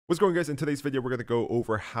What's going on, guys? In today's video, we're going to go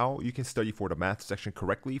over how you can study for the math section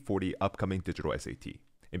correctly for the upcoming digital SAT.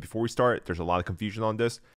 And before we start, there's a lot of confusion on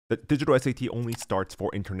this. The digital SAT only starts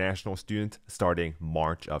for international students starting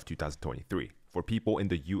March of 2023. For people in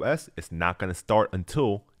the US, it's not going to start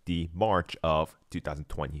until the March of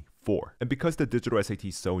 2024. And because the digital SAT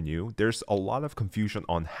is so new, there's a lot of confusion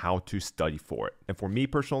on how to study for it. And for me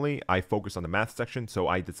personally, I focused on the math section, so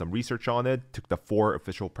I did some research on it, took the 4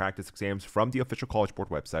 official practice exams from the official College Board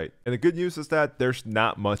website. And the good news is that there's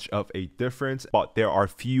not much of a difference, but there are a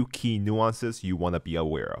few key nuances you want to be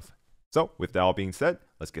aware of. So with that all being said,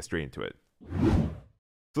 let's get straight into it.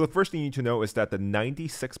 So the first thing you need to know is that the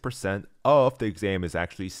 96% of the exam is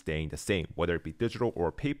actually staying the same. Whether it be digital or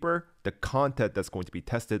paper, the content that's going to be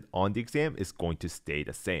tested on the exam is going to stay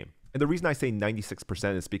the same. And the reason I say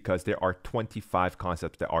 96% is because there are 25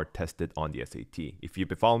 concepts that are tested on the SAT. If you've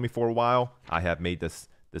been following me for a while, I have made this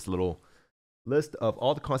little list of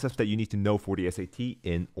all the concepts that you need to know for the SAT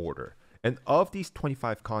in order. And of these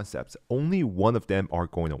 25 concepts, only one of them are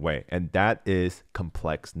going away, and that is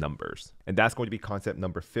complex numbers. And that's going to be concept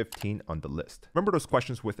number 15 on the list. Remember those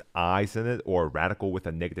questions with i's in it or radical with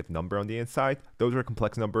a negative number on the inside? Those are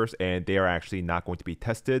complex numbers, and they are actually not going to be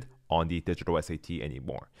tested on the digital SAT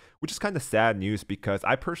anymore, which is kind of sad news because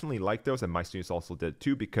I personally like those, and my students also did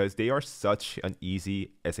too, because they are such an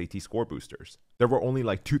easy SAT score boosters. There were only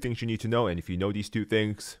like 2 things you need to know, and if you know these 2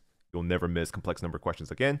 things, you'll never miss complex number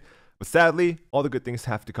questions again. But sadly, all the good things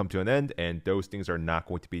have to come to an end, and those things are not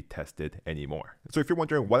going to be tested anymore. So if you're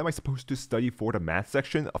wondering, what am I supposed to study for the math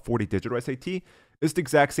section for the digital SAT? It's the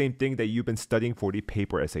exact same thing that you've been studying for the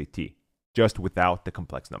paper SAT, just without the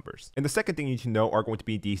complex numbers. And the second thing you need to know are going to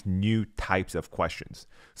be these new types of questions.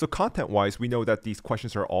 So content-wise, we know that these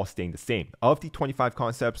questions are all staying the same. Of the 25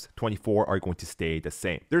 concepts, 24 are going to stay the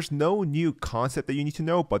same. There's no new concept that you need to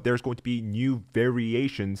know, but there's going to be new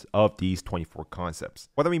variations of these 24 concepts.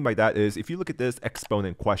 What I mean by that is, if you look at this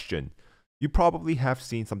exponent question, you probably have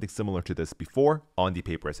seen something similar to this before on the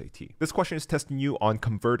paper SAT. This question is testing you on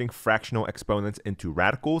converting fractional exponents into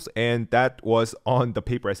radicals, and that was on the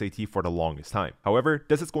paper SAT for the longest time. However,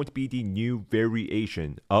 this is going to be the new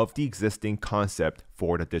variation of the existing concept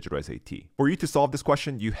for the digital SAT. For you to solve this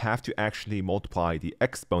question, you have to actually multiply the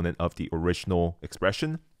exponent of the original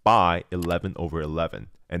expression by 11 over 11.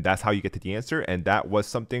 And that's how you get to the answer. And that was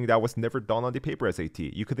something that was never done on the paper SAT.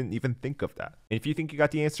 You couldn't even think of that. And if you think you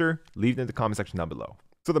got the answer, leave it in the comment section down below.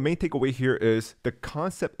 So the main takeaway here is the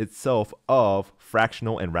concept itself of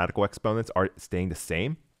fractional and radical exponents are staying the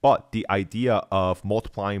same. But the idea of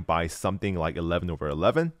multiplying by something like 11 over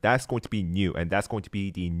 11, that's going to be new. And that's going to be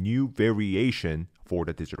the new variation for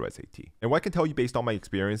the digital SAT. And what I can tell you based on my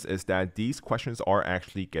experience is that these questions are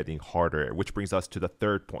actually getting harder, which brings us to the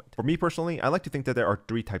third point. For me personally, I like to think that there are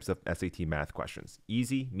 3 types of SAT math questions: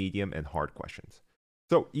 easy, medium, and hard questions.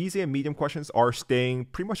 So easy and medium questions are staying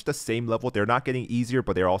pretty much the same level. They're not getting easier,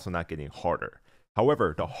 but they're also not getting harder.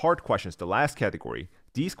 However, the hard questions, the last category,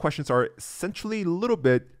 these questions are essentially a little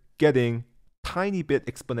bit getting tiny bit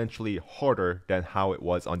exponentially harder than how it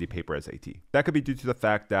was on the paper SAT. That could be due to the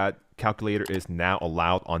fact that calculator is now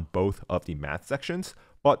allowed on both of the math sections.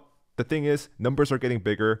 But the thing is, numbers are getting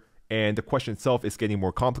bigger and the question itself is getting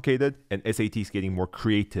more complicated, and SAT is getting more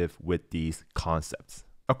creative with these concepts.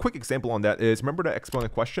 A quick example on that is, remember the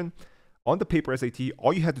exponent question? On the paper SAT,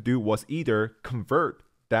 all you had to do was either convert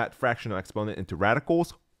that fractional exponent into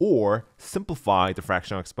radicals or simplify the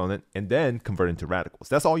fractional exponent and then convert it into radicals.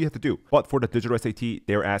 That's all you have to do. But for the digital SAT,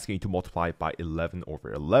 they're asking you to multiply it by 11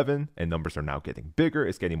 over 11, and numbers are now getting bigger,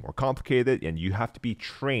 it's getting more complicated, and you have to be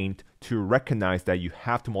trained to recognize that you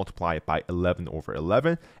have to multiply it by 11 over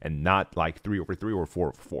 11 and not like 3 over 3 or 4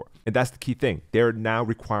 over 4. And that's the key thing. They're now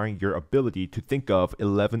requiring your ability to think of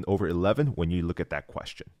 11 over 11 when you look at that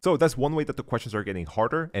question. So that's one way that the questions are getting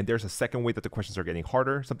harder, and there's a second way that the questions are getting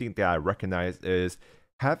harder. Something that I recognize is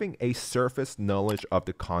having a surface knowledge of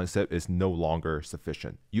the concept is no longer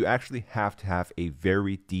sufficient. You actually have to have a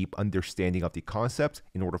very deep understanding of the concepts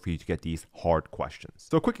in order for you to get these hard questions.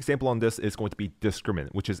 So a quick example on this is going to be discriminant,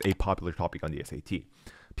 which is a popular topic on the SAT.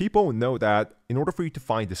 People know that in order for you to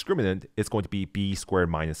find discriminant, it's going to be b squared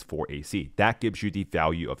minus 4ac. That gives you the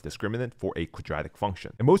value of discriminant for a quadratic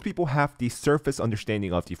function. And most people have the surface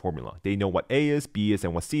understanding of the formula. They know what a is, b is,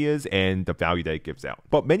 and what c is, and the value that it gives out.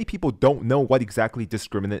 But many people don't know what exactly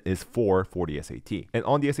discriminant is for the SAT. And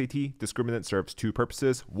on the SAT, discriminant serves 2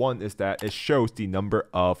 purposes. One is that it shows the number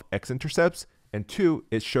of x-intercepts, and 2,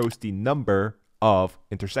 it shows the number of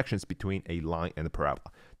intersections between a line and a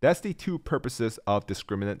parabola. That's the two purposes of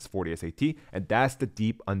discriminants for the SAT, and that's the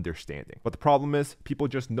deep understanding. But the problem is people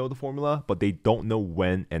just know the formula, but they don't know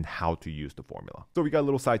when and how to use the formula. So we got a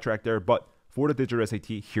little sidetracked there, but for the digital SAT,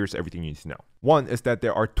 here's everything you need to know. One is that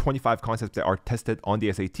there are 25 concepts that are tested on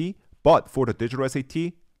the SAT, but for the digital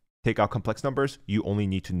SAT, take out complex numbers, you only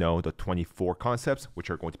need to know the 24 concepts, which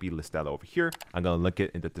are going to be listed out over here. I'm going to link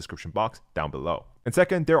it in the description box down below. And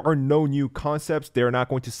second, there are no new concepts. They're not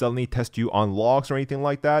going to suddenly test you on logs or anything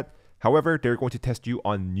like that. However, they're going to test you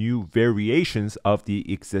on new variations of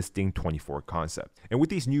the existing 24 concepts. And with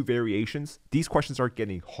these new variations, these questions are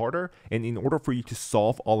getting harder. And in order for you to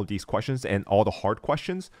solve all of these questions and all the hard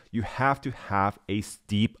questions, you have to have a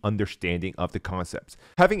deep understanding of the concepts.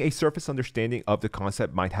 Having a surface understanding of the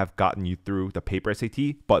concept might have gotten you through the paper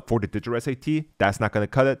SAT, but for the digital SAT, that's not going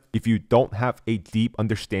to cut it. If you don't have a deep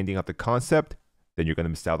understanding of the concept, then you're going to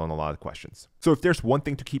miss out on a lot of questions. So if there's one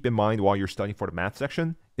thing to keep in mind while you're studying for the math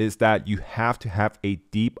section, is that you have to have a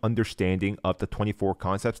deep understanding of the 24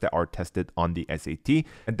 concepts that are tested on the SAT.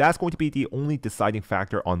 And that's going to be the only deciding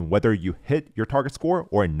factor on whether you hit your target score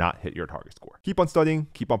or not hit your target score. Keep on studying,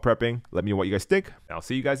 keep on prepping. Let me know what you guys think, and I'll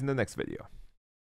see you guys in the next video.